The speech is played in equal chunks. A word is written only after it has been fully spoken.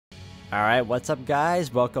Alright, what's up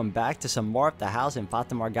guys? Welcome back to some more of the house in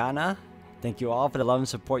Fata Morgana. Thank you all for the love and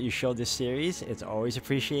support you showed this series. It's always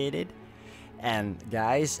appreciated. And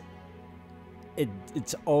guys, it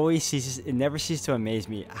never ceases to amaze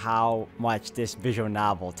me how much this visual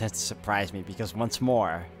novel tends to surprise me, because once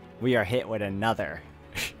more, we are hit with another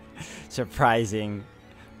surprising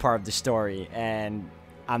part of the story. And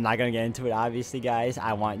I'm not gonna get into it obviously guys.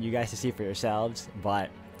 I want you guys to see for yourselves, but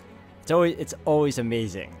it's always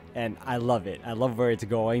amazing, and I love it. I love where it's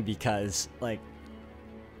going, because like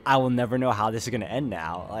I will never know how this is gonna end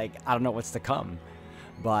now. Like I don't know what's to come,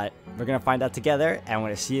 but we're gonna find out together and I'm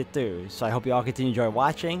gonna see it through. So I hope you all continue to enjoy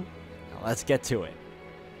watching. Now let's get to it.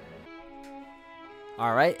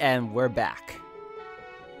 Alright, and we're back.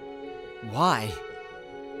 Why?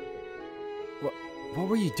 What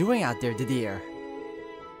were you doing out there, Didier?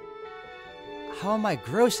 How am I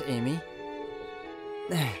gross, Amy?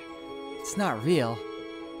 It's not real.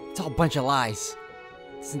 It's all a bunch of lies.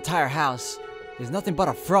 This entire house is nothing but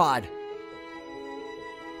a fraud.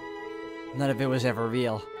 None of it was ever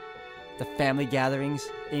real. The family gatherings,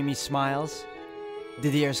 Amy's smiles,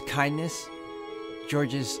 Didier's kindness,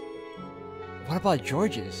 George's... What about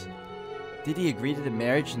George's? Did he agree to the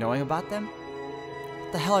marriage knowing about them?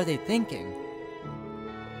 What the hell are they thinking?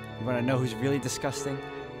 You wanna know who's really disgusting?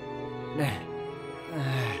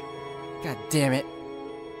 God damn it.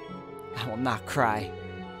 I will not cry.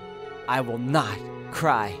 I will not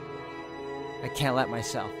cry. I can't let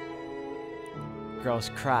myself.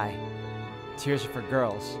 Girls cry. Tears are for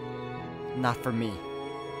girls, not for me.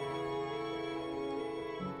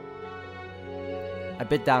 I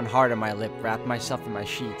bit down hard on my lip, wrapped myself in my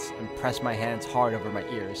sheets, and pressed my hands hard over my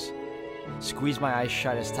ears. Squeezed my eyes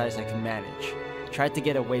shut as tight as I could manage. Tried to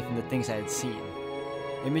get away from the things I had seen.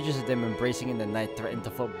 Images of them embracing in the night threatened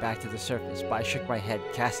to float back to the surface, but I shook my head,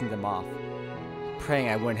 casting them off, praying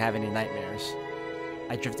I wouldn't have any nightmares.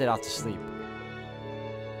 I drifted off to sleep.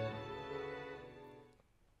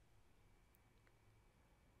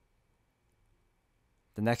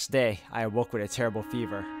 The next day, I awoke with a terrible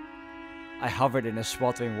fever. I hovered in a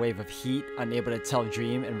sweltering wave of heat, unable to tell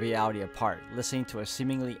dream and reality apart, listening to a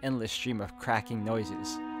seemingly endless stream of cracking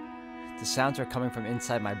noises. The sounds were coming from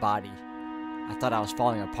inside my body. I thought I was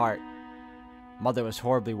falling apart. Mother was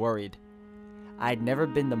horribly worried. I had never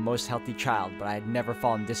been the most healthy child, but I had never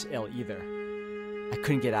fallen this ill either. I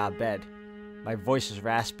couldn't get out of bed. My voice was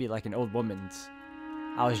raspy like an old woman's.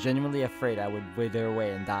 I was genuinely afraid I would wither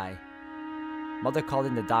away and die. Mother called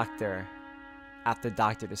in the doctor after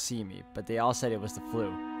doctor to see me, but they all said it was the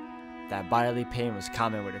flu. That bodily pain was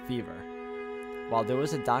common with a fever. While there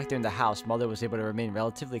was a doctor in the house, Mother was able to remain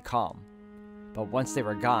relatively calm. But once they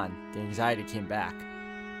were gone, the anxiety came back.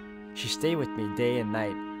 She stayed with me day and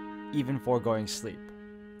night, even foregoing sleep.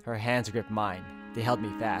 Her hands gripped mine. They held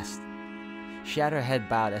me fast. She had her head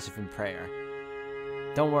bowed as if in prayer.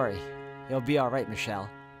 Don't worry. It'll be alright, Michelle.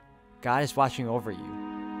 God is watching over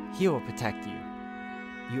you. He will protect you.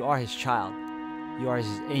 You are His child. You are His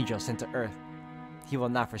angel sent to earth. He will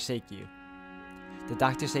not forsake you. The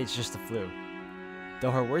doctor said it's just the flu.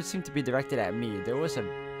 Though her words seemed to be directed at me, there was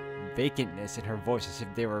a vacantness in her voice, as if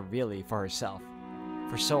they were really for herself.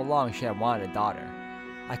 For so long she had wanted a daughter.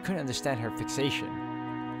 I couldn't understand her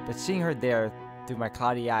fixation, but seeing her there through my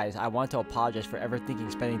cloudy eyes, I wanted to apologize for ever thinking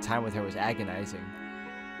spending time with her was agonizing.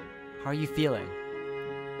 How are you feeling?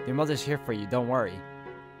 Your mother's here for you, don't worry.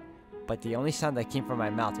 But the only sound that came from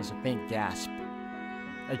my mouth was a faint gasp.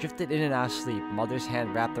 I drifted in and out of sleep, Mother's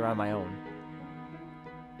hand wrapped around my own.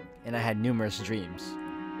 And I had numerous dreams.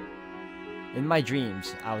 In my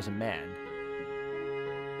dreams, I was a man.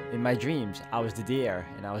 In my dreams, I was Didier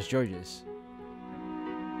and I was George's.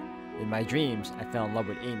 In my dreams, I fell in love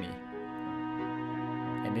with Amy.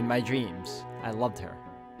 And in my dreams, I loved her.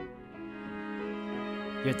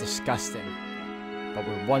 You're disgusting. But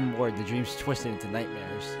with one word, the dreams twisted into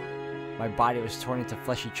nightmares. My body was torn into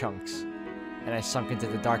fleshy chunks, and I sunk into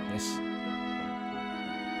the darkness.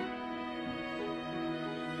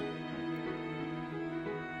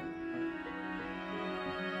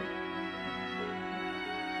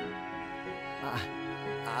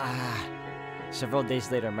 Several days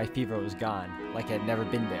later, my fever was gone, like I had never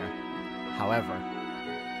been there. However...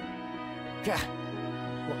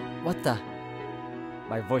 What the...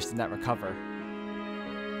 My voice did not recover.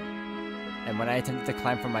 And when I attempted to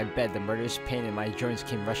climb from my bed, the murderous pain in my joints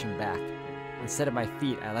came rushing back. Instead of my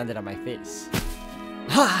feet, I landed on my face.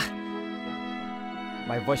 Ha!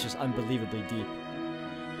 My voice was unbelievably deep.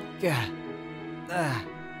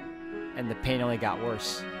 And the pain only got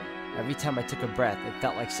worse. Every time I took a breath, it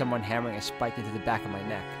felt like someone hammering a spike into the back of my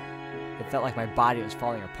neck. It felt like my body was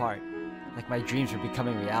falling apart, like my dreams were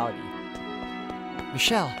becoming reality.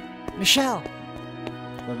 Michelle! Michelle!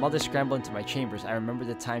 When Mother scrambled into my chambers, I remembered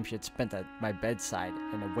the time she had spent at my bedside,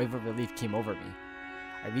 and a wave of relief came over me.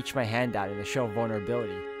 I reached my hand out in a show of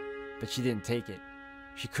vulnerability, but she didn't take it.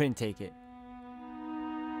 She couldn't take it.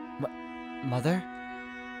 Mother?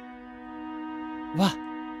 What?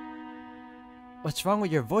 What's wrong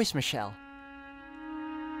with your voice, Michelle?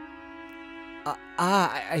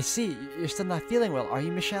 I see. You're still not feeling well, are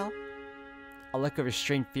you, Michelle? A look of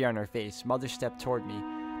restrained fear on her face, Mother stepped toward me,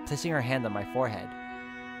 placing her hand on my forehead.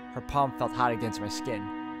 Her palm felt hot against my skin.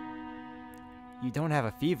 You don't have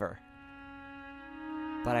a fever.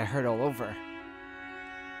 But I hurt all over.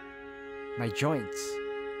 My joints.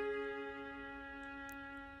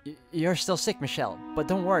 You're still sick, Michelle, but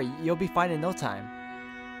don't worry, you'll be fine in no time.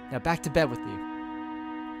 Now back to bed with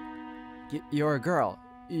you. You're a girl.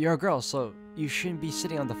 You're a girl, so you shouldn't be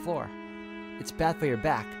sitting on the floor. It's bad for your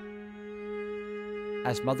back.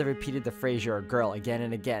 As Mother repeated the phrase, you're a girl, again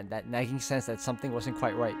and again, that nagging sense that something wasn't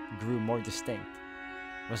quite right grew more distinct.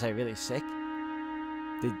 Was I really sick?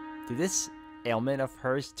 Did this ailment of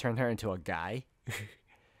hers turn her into a guy?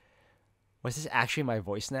 Was this actually my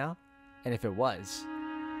voice now? And if it was,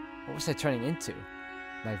 what was I turning into?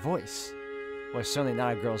 My voice was certainly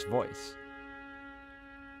not a girl's voice.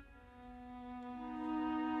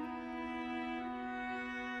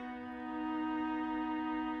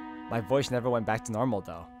 My voice never went back to normal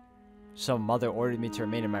though, so Mother ordered me to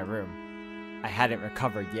remain in my room. I hadn't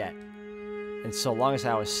recovered yet, and so long as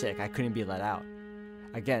I was sick, I couldn't be let out.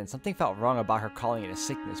 Again, something felt wrong about her calling it a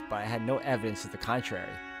sickness, but I had no evidence to the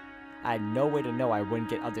contrary. I had no way to know I wouldn't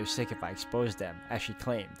get others sick if I exposed them, as she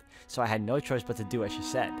claimed, so I had no choice but to do as she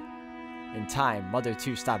said. In time, Mother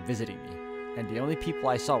too stopped visiting me, and the only people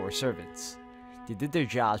I saw were servants. They did their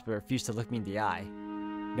jobs but refused to look me in the eye.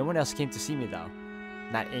 No one else came to see me though.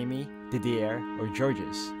 Not Amy, Didier, or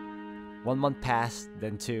Georges. 1 month passed,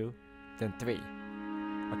 then 2, then 3.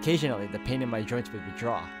 Occasionally, the pain in my joints would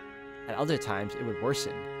withdraw. At other times, it would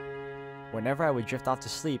worsen. Whenever I would drift off to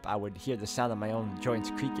sleep, I would hear the sound of my own joints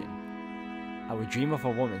creaking. I would dream of a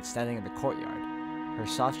woman standing in the courtyard, her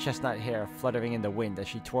soft chestnut hair fluttering in the wind as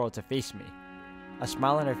she twirled to face me, a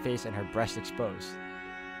smile on her face and her breast exposed.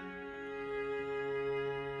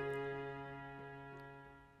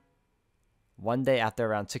 One day, after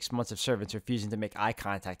around 6 months of servants refusing to make eye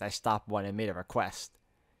contact, I stopped one and made a request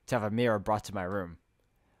to have a mirror brought to my room.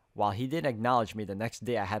 While he didn't acknowledge me, the next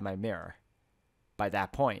day I had my mirror. By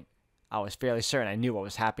that point, I was fairly certain I knew what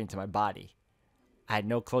was happening to my body. I had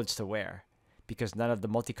no clothes to wear, because none of the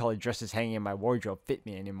multicolored dresses hanging in my wardrobe fit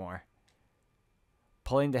me anymore.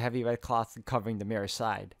 Pulling the heavy red cloth covering the mirror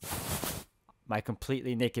aside, my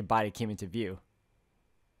completely naked body came into view.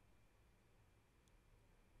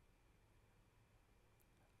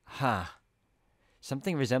 Huh.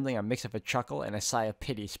 Something resembling a mix of a chuckle and a sigh of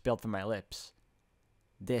pity spilled from my lips.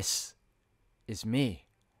 This is me.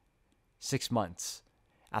 6 months.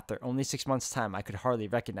 After only 6 months' time, I could hardly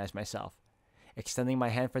recognize myself. Extending my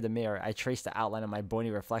hand for the mirror, I traced the outline of my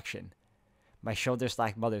bony reflection. My shoulders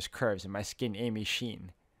lacked Mother's curves and my skin Amy's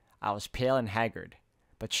sheen. I was pale and haggard,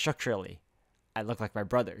 but structurally, I looked like my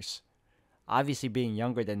brothers. Obviously being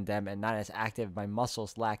younger than them and not as active, my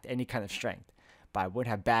muscles lacked any kind of strength, but I would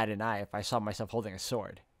have batted an eye if I saw myself holding a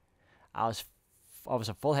sword. I was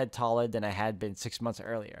a full head taller than I had been 6 months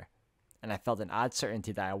earlier, and I felt an odd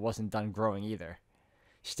certainty that I wasn't done growing either.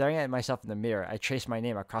 Staring at myself in the mirror, I traced my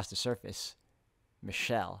name across the surface.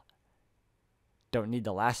 Michelle. Don't need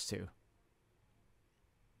the last two.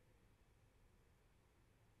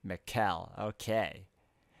 Mikkel, okay.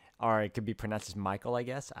 Or it could be pronounced as Michael, I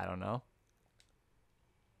guess. I don't know.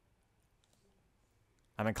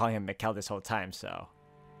 I've been calling him Mikkel this whole time, so.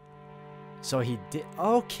 So he did.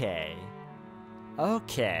 Okay.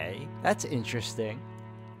 Okay. That's interesting.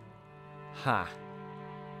 Huh.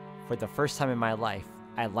 For the first time in my life,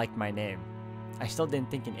 I liked my name. I still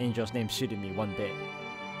didn't think an angel's name suited me one bit.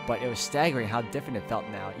 But it was staggering how different it felt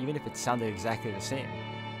now, even if it sounded exactly the same.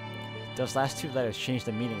 Those last two letters changed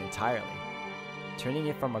the meaning entirely, turning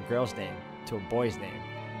it from a girl's name to a boy's name.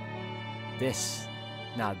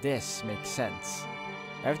 Now this makes sense.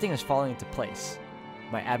 Everything was falling into place.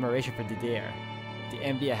 My admiration for Didier, the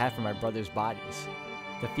envy I had for my brother's bodies,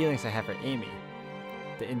 the feelings I had for Amy,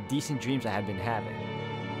 the indecent dreams I had been having.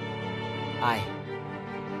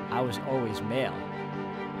 I was always male.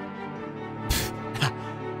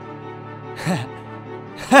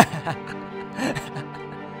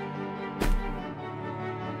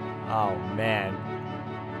 Oh man.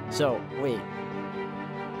 So, wait,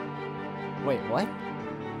 what?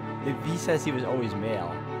 If he says he was always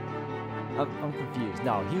male, I'm confused.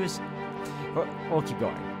 No, he was... We'll keep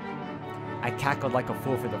going. I cackled like a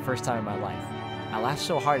fool for the first time in my life. I laughed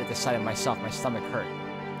so hard at the sight of myself, my stomach hurt.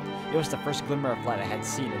 It was the first glimmer of light I had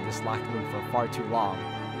seen in this locked room for far too long.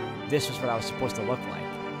 This was what I was supposed to look like.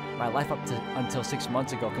 My life until 6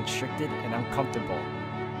 months ago, constricted and uncomfortable.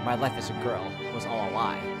 My life as a girl was all a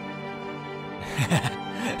lie.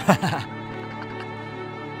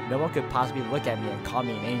 No one could possibly look at me and call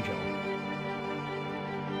me an angel.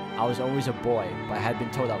 I was always a boy, but I had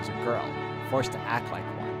been told I was a girl, forced to act like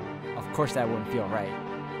one. Of course that wouldn't feel right.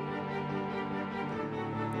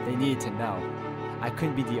 They needed to know. I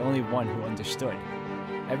couldn't be the only one who understood.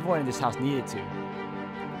 Everyone in this house needed to.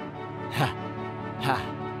 Ha!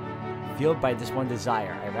 Ha! Fueled by this one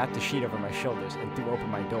desire, I wrapped a sheet over my shoulders and threw open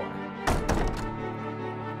my door.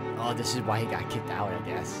 Oh, this is why he got kicked out, I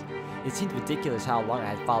guess. It seemed ridiculous how long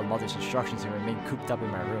I had followed Mother's instructions and remained cooped up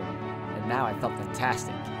in my room. And now I felt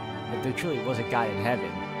fantastic. If there truly was a God in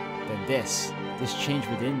heaven, then this change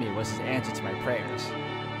within me was his answer to my prayers.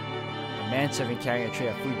 A manservant carrying a tray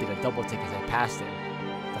of food did a double take as I passed him.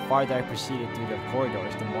 The farther I proceeded through the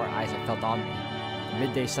corridors, the more eyes I felt on me. The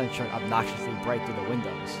midday sun shone obnoxiously bright through the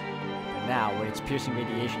windows. But now, with its piercing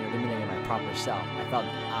radiation illuminating my proper self, I felt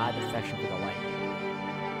an odd affection for the light.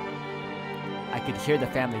 I could hear the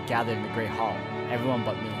family gathered in the great hall, everyone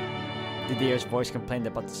but me. Didier's voice complained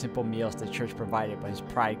about the simple meals the church provided, but his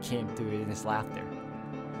pride came through in his laughter.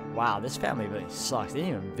 Wow, this family really sucks. They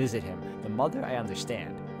didn't even visit him. The mother, I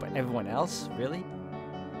understand. But everyone else? Really?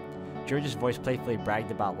 George's voice playfully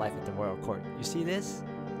bragged about life at the royal court. You see this?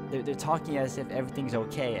 They're talking as if everything's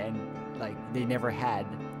okay and, like, they never had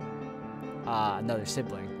another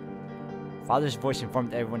sibling. Father's voice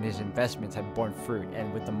informed everyone his investments had borne fruit,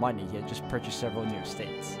 and with the money, he had just purchased several new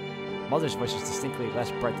estates. Mother's voice was distinctly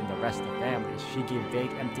less bright than the rest of the family's. She gave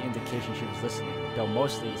vague, empty indications she was listening, though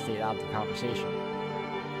mostly stayed out of the conversation.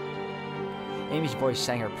 Amy's voice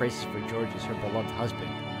sang her praises for Georges, her beloved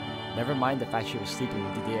husband. Never mind the fact she was sleeping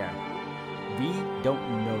with Didier. We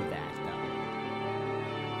don't know that,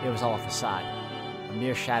 though. It was all a facade, a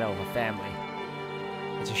mere shadow of a family.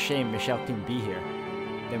 It's a shame Michelle couldn't be here.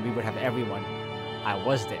 Then we would have everyone. I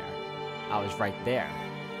was there. I was right there.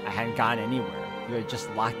 I hadn't gone anywhere. You had just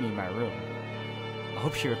locked me in my room. I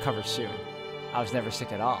hope she recovers soon. I was never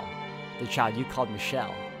sick at all. The child you called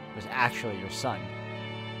Michelle was actually your son.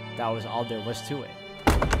 That was all there was to it.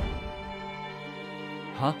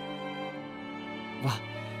 Huh? Well,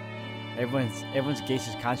 everyone's gaze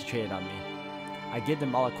is concentrated on me. I gave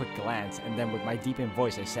them all a quick glance, and then with my deepened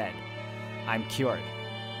voice I said, I'm cured.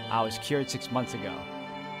 I was cured 6 months ago.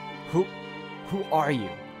 Who are you?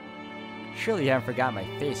 Surely you haven't forgotten my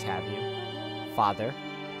face, have you? Father?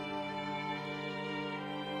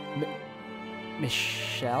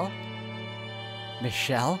 Michelle?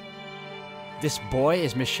 Michelle? This boy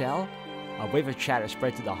is Michelle? A wave of chatter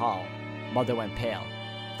spread through the hall. Mother went pale.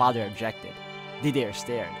 Father objected. Didier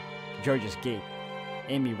stared. Georges gaped.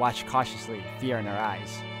 Amy watched cautiously, fear in her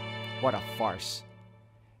eyes. What a farce.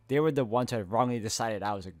 They were the ones who had wrongly decided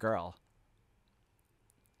I was a girl.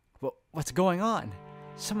 What's going on?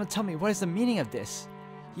 Someone tell me, what is the meaning of this?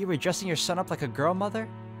 You were dressing your son up like a girl, Mother?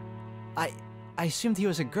 I assumed he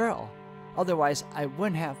was a girl. Otherwise, I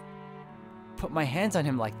wouldn't have put my hands on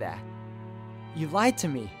him like that. You lied to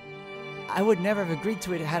me. I would never have agreed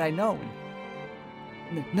to it had I known.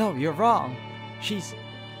 No, you're wrong.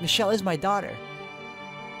 Michelle is my daughter.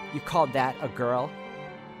 You called that a girl?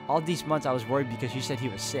 All these months I was worried because you said he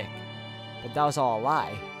was sick. But that was all a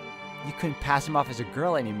lie. You couldn't pass him off as a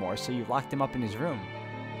girl anymore, so you locked him up in his room.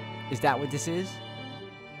 Is that what this is?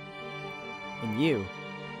 And you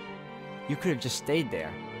could have just stayed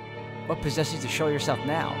there. What possessed you to show yourself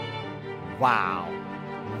now? Wow.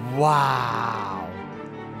 Wow.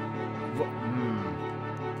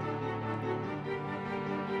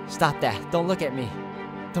 Stop that. Don't look at me.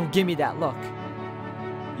 Don't give me that look.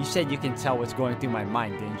 You said you can tell what's going through my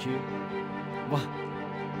mind, didn't you? Well,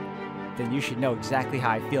 then you should know exactly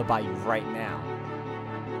how I feel about you right now.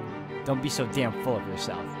 Don't be so damn full of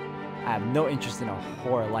yourself. I have no interest in a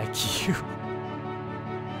whore like you.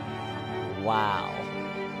 Wow.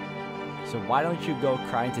 So why don't you go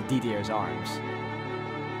cry into Didier's arms?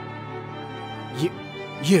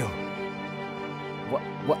 You!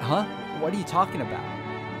 What, huh? What are you talking about?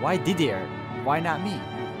 Why Didier? Why not me?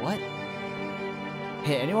 What?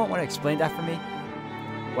 Hey, anyone want to explain that for me?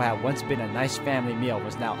 What had once been a nice family meal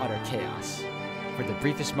was now utter chaos. For the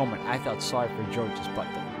briefest moment, I felt sorry for Georges, but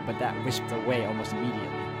that whisked away almost immediately.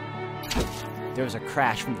 There was a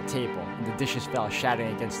crash from the table, and the dishes fell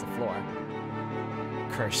shattering against the floor.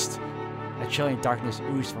 Cursed. A chilling darkness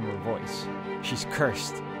oozed from her voice. She's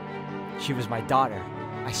cursed. She was my daughter.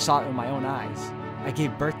 I saw it with my own eyes. I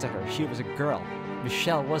gave birth to her. She was a girl.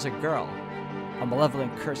 Michelle was a girl. A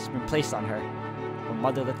malevolent curse has been placed on her. When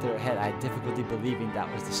Mother lifted her head, I had difficulty believing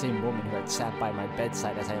that was the same woman who had sat by my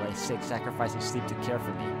bedside as I lay sick, sacrificing sleep to care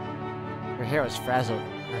for me. Her hair was frazzled.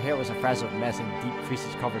 Her hair was a frazzled mess, and deep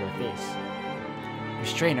creases covered her face.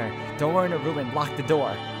 Restrain her. Throw her in a room and lock the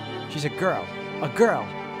door. She's a girl. A girl.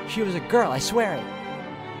 She was a girl. I swear it.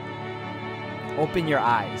 Open your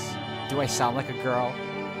eyes. Do I sound like a girl?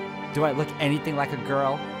 Do I look anything like a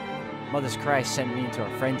girl? Mother's cry sent me into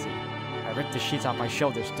a frenzy. I ripped the sheets off my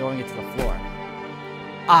shoulders, throwing it to the floor.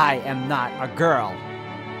 I am not a girl!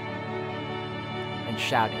 And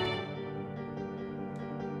shouted.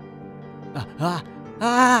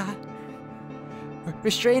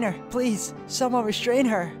 Restrain her, please! Someone restrain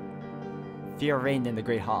her! Fear reigned in the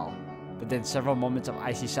great hall, but then several moments of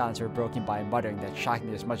icy silence were broken by a muttering that shocked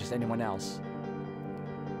me as much as anyone else.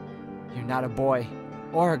 You're not a boy,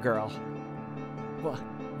 or a girl.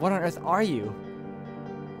 What on earth are you?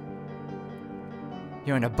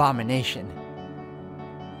 You're an abomination.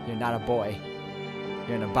 You're not a boy.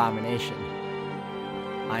 You're an abomination.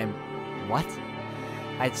 I'm... what?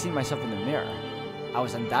 I had seen myself in the mirror. I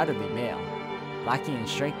was undoubtedly male. Lacking in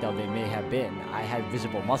strength though they may have been, I had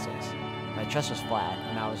visible muscles. My chest was flat,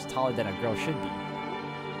 and I was taller than a girl should be.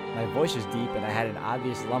 My voice was deep, and I had an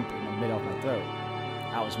obvious lump in the middle of my throat.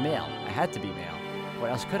 I was male. I had to be male. What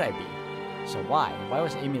else could I be? So why? Why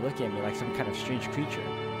was Amy looking at me like some kind of strange creature?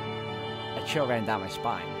 A chill ran down my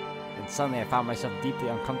spine, and suddenly I found myself deeply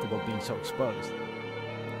uncomfortable being so exposed.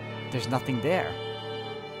 There's nothing there.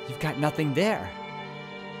 You've got nothing there.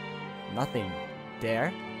 Nothing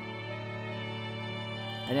there?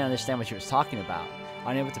 I didn't understand what she was talking about.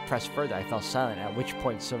 Unable to press further, I fell silent, at which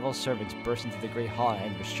point several servants burst into the great hall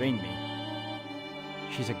and restrained me.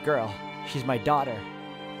 She's a girl. She's my daughter.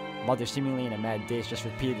 Mother, seemingly in a mad daze, just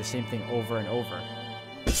repeated the same thing over and over.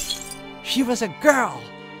 She was a girl!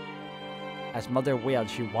 As Mother wailed,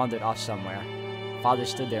 she wandered off somewhere. Father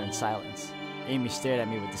stood there in silence. Amy stared at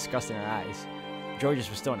me with disgust in her eyes. Georges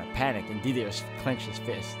was still in a panic, and Didier clenched his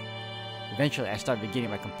fist. Eventually, I started regaining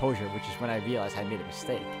my composure, which is when I realized I had made a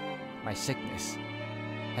mistake. My sickness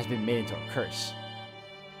has been made into a curse.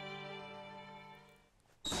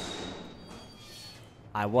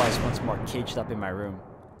 I was once more caged up in my room.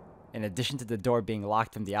 In addition to the door being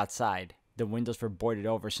locked from the outside, the windows were boarded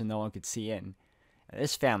over so no one could see in. And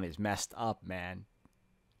this family is messed up, man.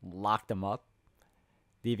 Locked them up,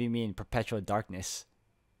 leaving me in perpetual darkness.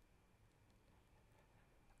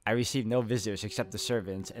 I received no visitors except the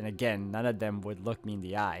servants, and again, none of them would look me in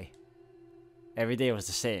the eye. Every day was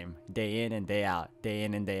the same, day in and day out, day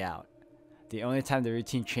in and day out. The only time the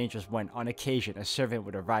routine changed was when, on occasion, a servant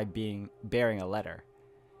would arrive bearing a letter.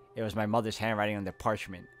 It was my mother's handwriting on the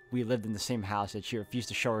parchment. We lived in the same house, and she refused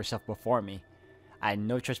to show herself before me. I had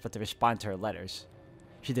no choice but to respond to her letters.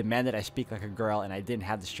 She demanded I speak like a girl, and I didn't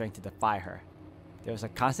have the strength to defy her. There was a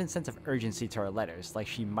constant sense of urgency to her letters, like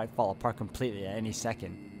she might fall apart completely at any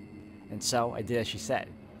second. And so, I did as she said.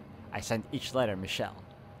 I sent each letter Michelle,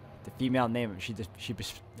 the female name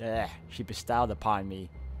she bestowed upon me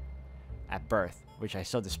at birth, which I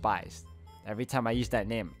so despised. Every time I used that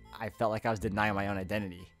name, I felt like I was denying my own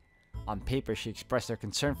identity. On paper, she expressed her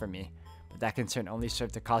concern for me, but that concern only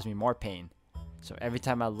served to cause me more pain. So every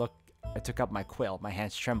time I took up my quill, my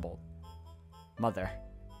hands trembled. Mother,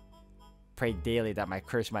 prayed daily that my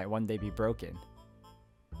curse might one day be broken.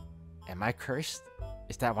 Am I cursed?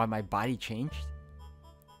 Is that why my body changed?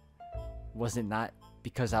 Was it not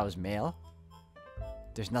because I was male?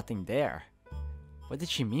 There's nothing there. What did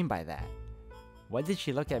she mean by that? Why did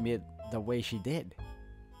she look at me the way she did?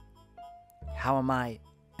 How am I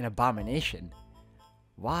an abomination?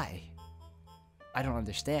 Why? I don't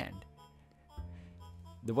understand.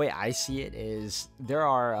 The way I see it is there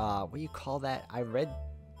are, what do you call that? I read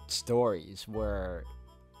stories where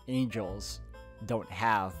angels don't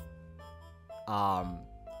have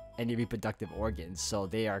any reproductive organs, so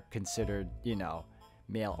they are considered, you know,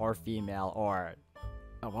 male or female, or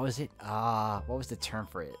what was it? What was the term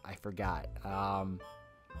for it? I forgot.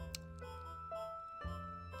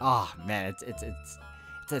 Oh man, it's at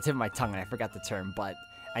the tip of my tongue, and I forgot the term. But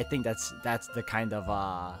I think that's the kind of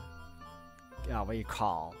what do you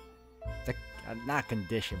call the not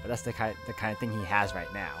condition, but that's the kind of thing he has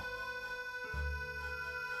right now.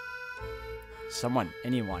 Someone,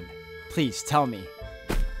 anyone, please tell me.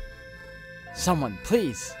 Someone,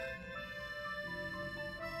 please.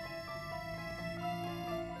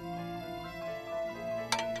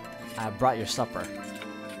 I brought your supper.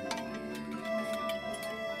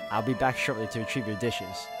 I'll be back shortly to retrieve your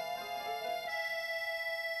dishes.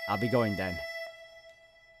 I'll be going then.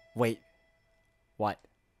 Wait. What?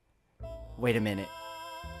 Wait a minute.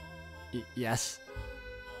 Yes?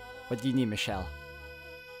 What do you need, Michelle?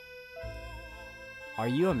 Are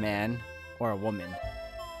you a man or a woman?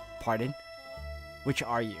 Pardon? Which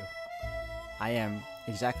are you? I am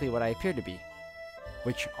exactly what I appear to be.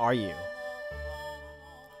 Which are you?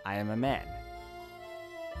 I am a man.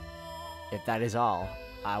 If that is all,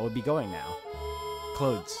 I will be going now.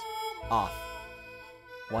 Clothes. Off.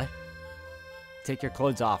 What? Take your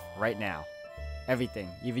clothes off right now. Everything,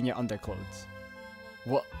 even your underclothes.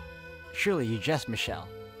 What? Surely you jest, Michelle.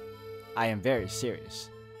 I am very serious.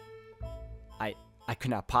 I could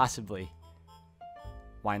not possibly.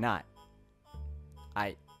 Why not?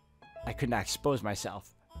 I could not expose myself.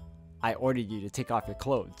 I ordered you to take off your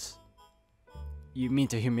clothes. You mean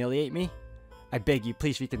to humiliate me? I beg you,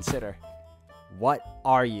 please reconsider. What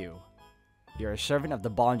are you? You're a servant of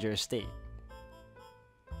the Bollinger estate.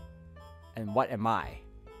 And what am I?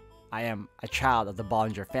 I am a child of the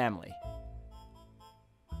Bollinger family.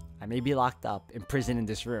 I may be locked up, imprisoned in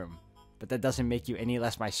this room, but that doesn't make you any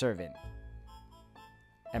less my servant.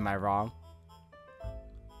 Am I wrong?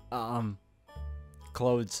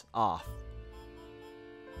 Clothes off.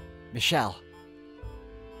 Michelle.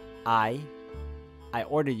 I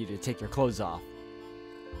ordered you to take your clothes off.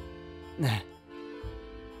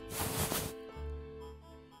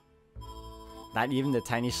 Not even the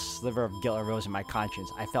tiniest sliver of guilt arose in my conscience.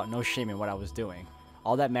 I felt no shame in what I was doing.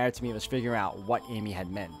 All that mattered to me was figuring out what Amy had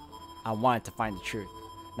meant. I wanted to find the truth,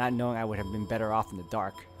 not knowing I would have been better off in the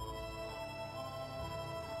dark.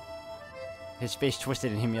 His face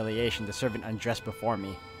twisted in humiliation, the servant undressed before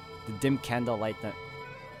me. The dim candlelight, the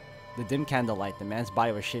man's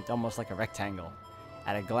body was shaped almost like a rectangle.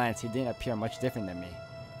 At a glance, he didn't appear much different than me.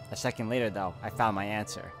 A second later, though, I found my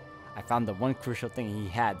answer. I found the one crucial thing he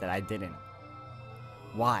had that I didn't.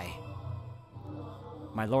 Why?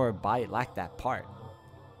 My lower body lacked that part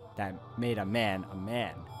that made a man a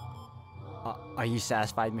man. Are you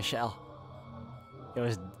satisfied, Michelle? It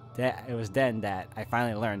was then that I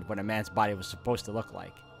finally learned what a man's body was supposed to look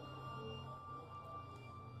like.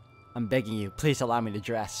 I'm begging you, please allow me to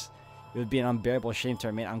dress. It would be an unbearable shame to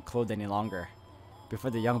remain unclothed any longer.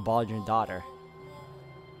 Before the young Bollinger daughter.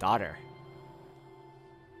 Daughter?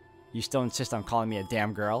 You still insist on calling me a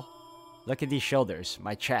damn girl? Look at these shoulders,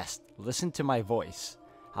 my chest, listen to my voice.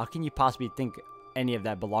 How can you possibly think any of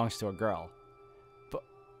that belongs to a girl?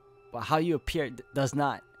 But how you appear does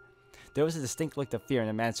not. There was a distinct look of fear in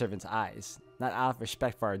the manservant's eyes, not out of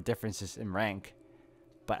respect for our differences in rank,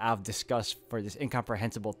 but out of disgust for this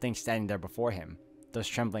incomprehensible thing standing there before him. Those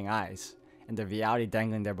trembling eyes, and the reality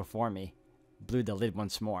dangling there before me, blew the lid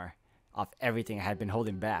once more off everything I had been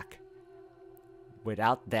holding back.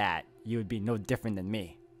 Without that, you would be no different than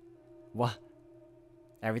me. What?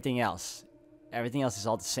 Everything else is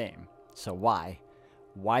all the same. So why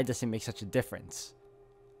does it make such a difference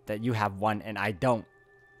that you have one and I don't?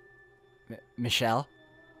 Michelle?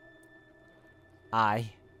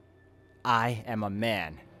 I am a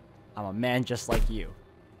man. I'm a man just like you.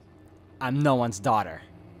 I'm no one's daughter.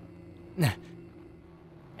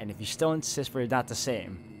 And if you still insist we're not the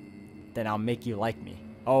same, then I'll make you like me.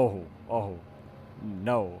 Oh,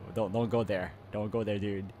 no, don't go there. Don't go there,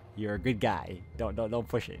 dude. You're a good guy. Don't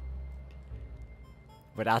push it.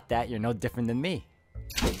 Without that, you're no different than me.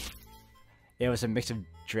 It was a mix of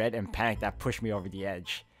dread and panic that pushed me over the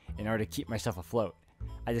edge. In order to keep myself afloat,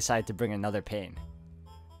 I decided to bring another pain.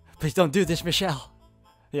 Please don't do this, Michelle.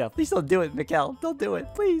 Yeah, please don't do it, Michelle. Don't do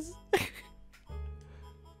it, please.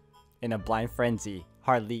 In a blind frenzy,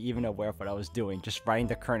 hardly even aware of what I was doing, just riding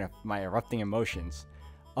the current of my erupting emotions.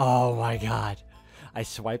 Oh my god. I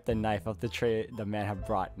swiped the knife off the tray the man had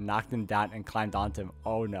brought, knocked him down, and climbed onto him.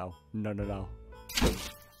 Oh no. No.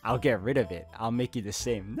 I'll get rid of it. I'll make you the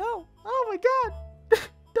same. No. Oh my god.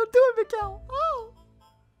 Don't do it, Michelle. Oh.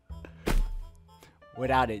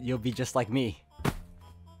 Without it, you'll be just like me.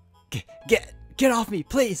 Get off me,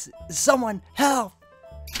 please. Someone help.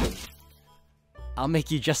 I'll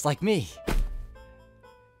make you just like me.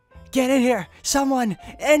 Get in here. Someone.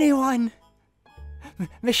 Anyone.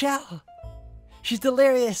 Michelle. She's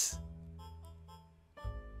delirious.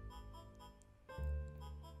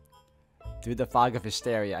 Through the fog of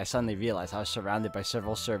hysteria, I suddenly realized I was surrounded by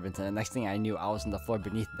several servants, and the next thing I knew, I was on the floor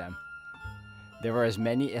beneath them. There were as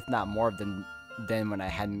many, if not more, than when I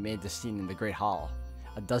had made the scene in the great hall.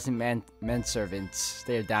 A dozen men servants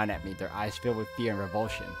stared down at me, their eyes filled with fear and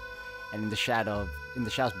revulsion. And in the shadows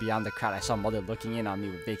beyond the crowd, I saw Mother looking in on me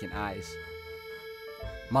with vacant eyes.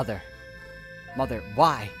 Mother,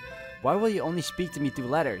 why? Why will you only speak to me through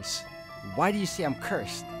letters? Why do you say I'm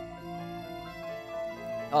cursed?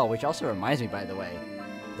 Oh, which also reminds me, by the way,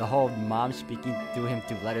 the whole mom speaking to him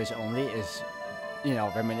through letters only is, you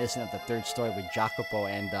know, reminiscent of the third story with Jacopo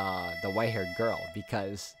and the white-haired girl,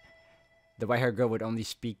 because the white-haired girl would only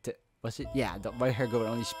speak to, was it? Yeah, the white-haired girl would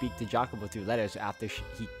only speak to Jacopo through letters after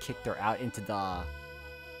he kicked her out into the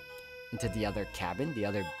other cabin, the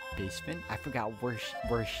other basement. I forgot where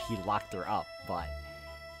he locked her up, but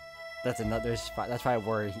that's probably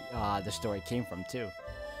where the story came from too.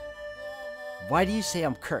 Why do you say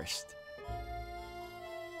I'm cursed?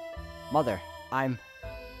 Mother, I'm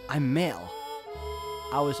male.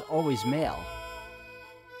 I was always male.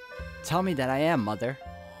 Tell me that I am, Mother.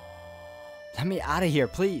 Let me out of here,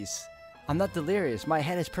 please. I'm not delirious. My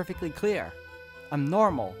head is perfectly clear. I'm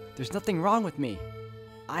normal. There's nothing wrong with me.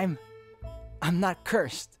 I'm not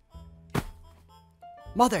cursed.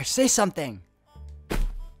 Mother, say something.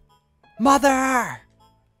 Mother!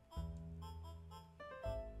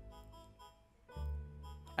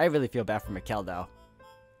 I really feel bad for Mikkel, though.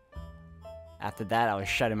 After that, I was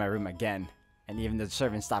shut in my room again, and even the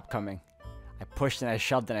servants stopped coming. I pushed and I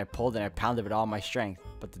shoved and I pulled and I pounded with all my strength,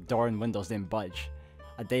 but the door and windows didn't budge.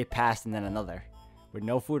 A day passed and then another. With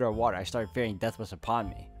no food or water, I started fearing death was upon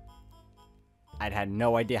me. I'd had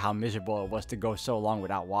no idea how miserable it was to go so long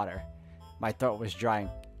without water. My throat was dry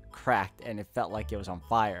and cracked, and it felt like it was on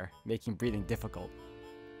fire, making breathing difficult.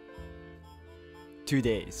 2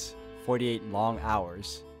 days, 48 long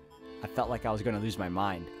hours. I felt like I was going to lose my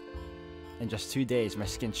mind. In just 2 days, my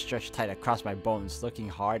skin stretched tight across my bones, looking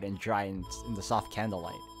hard and dry in the soft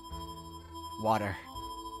candlelight. Water.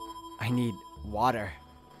 I need water.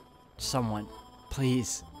 Someone,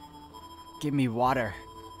 please, give me water.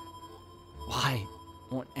 Why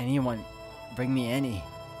won't anyone bring me any?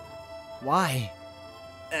 Why?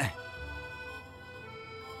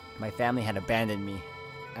 My family had abandoned me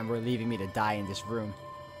and were leaving me to die in this room.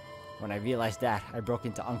 When I realized that, I broke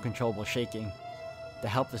into uncontrollable shaking. The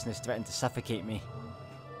helplessness threatened to suffocate me.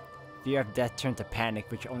 Fear of death turned to panic,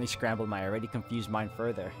 which only scrambled my already confused mind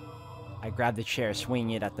further. I grabbed the chair,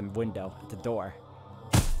 swinging it at the window, at the door.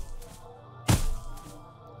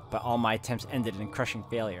 But all my attempts ended in crushing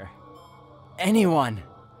failure. Anyone!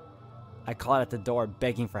 I called at the door,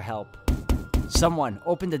 begging for help. Someone,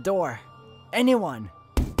 open the door! Anyone!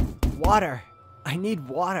 Water! I need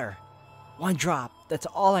water! 1 drop, that's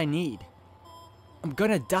all I need. I'm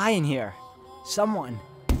gonna die in here! Someone!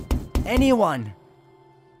 Anyone!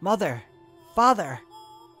 Mother! Father!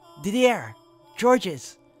 Didier!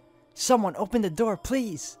 Georges! Someone open the door,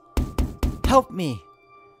 please! Help me!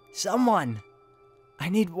 Someone! I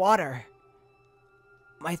need water!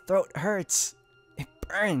 My throat hurts. It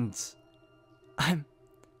burns. I'm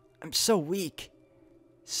so weak.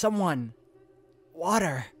 Someone.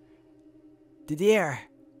 Water. Didier.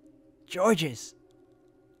 Georges.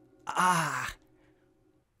 Ah.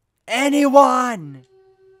 Anyone!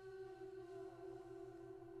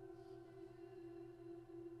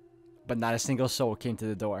 But not a single soul came to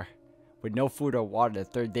the door. With no food or water, the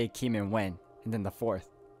 3rd day came and went, and then the 4th.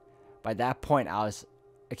 By that point, I was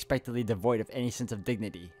expectedly devoid of any sense of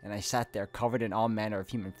dignity, and I sat there covered in all manner of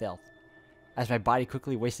human filth. As my body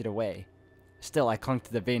quickly wasted away, still I clung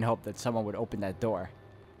to the vain hope that someone would open that door.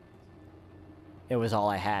 It was all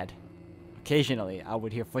I had. Occasionally, I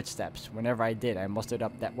would hear footsteps. Whenever I did, I mustered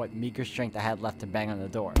up what meager strength I had left to bang on the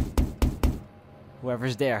door.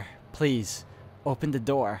 Whoever's there, please, open the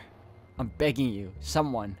door. I'm begging you,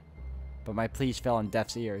 someone. But my pleas fell on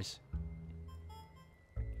deaf ears.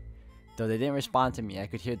 Though they didn't respond to me, I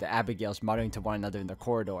could hear the Abigails muttering to one another in the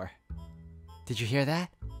corridor. Did you hear that?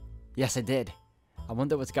 Yes, I did. I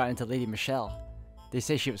wonder what's got into Lady Michelle. They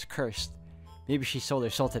say she was cursed. Maybe she sold her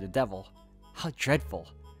soul to the devil. How dreadful.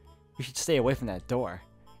 We should stay away from that door,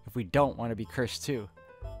 if we don't want to be cursed too.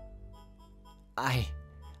 I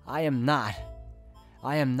am not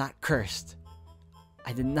cursed.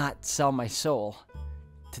 I did not sell my soul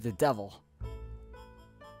to the devil.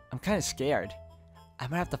 I'm kind of scared. I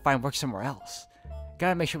might have to find work somewhere else.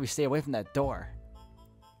 Gotta make sure we stay away from that door.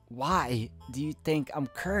 Why do you think I'm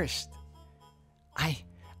cursed? I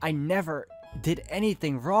never did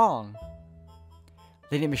anything wrong.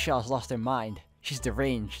 Lady Michelle has lost her mind. She's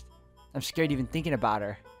deranged. I'm scared even thinking about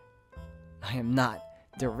her. I am not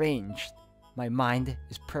deranged. My mind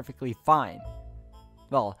is perfectly fine.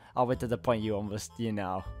 Well, I'll wait to the point you almost,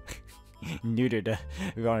 neutered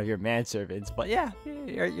one of your manservants. But yeah,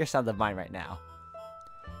 you're sound of mind right now.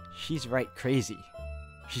 She's right crazy.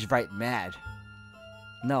 She's right mad.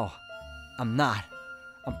 No, I'm not.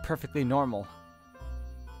 I'm perfectly normal.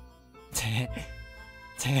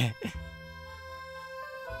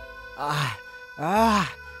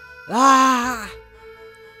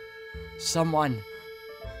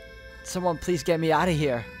 Someone please get me out of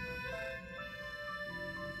here.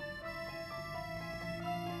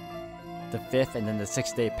 The 5th and then the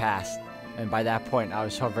 6th day passed, and by that point I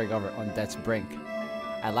was hovering on death's brink.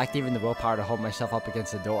 I lacked even the willpower to hold myself up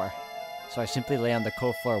against the door, so I simply lay on the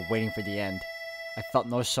cold floor waiting for the end. I felt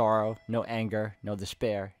no sorrow, no anger, no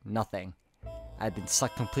despair, nothing. I had been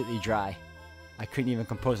sucked completely dry. I couldn't even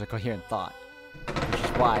compose a coherent thought, which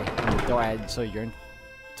is why when the door I had so yearned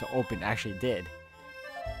to open actually did.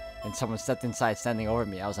 And someone stepped inside standing over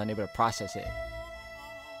me, I was unable to process it.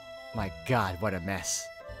 My God, what a mess.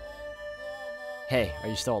 Hey, are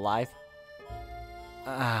you still alive?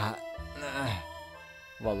 Well,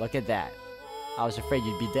 look at that. I was afraid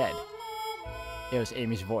you'd be dead. It was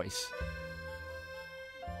Amy's voice.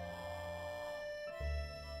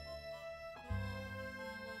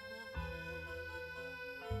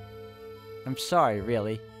 I'm sorry,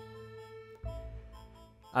 really.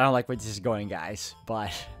 I don't like where this is going, guys, but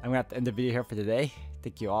I'm gonna have to end the video here for today.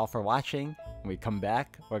 Thank you all for watching. When we come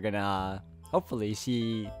back, we're gonna hopefully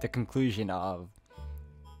see the conclusion of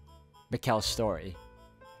Mikkel's story.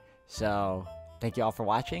 So, thank you all for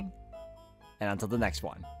watching, and until the next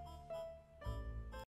one.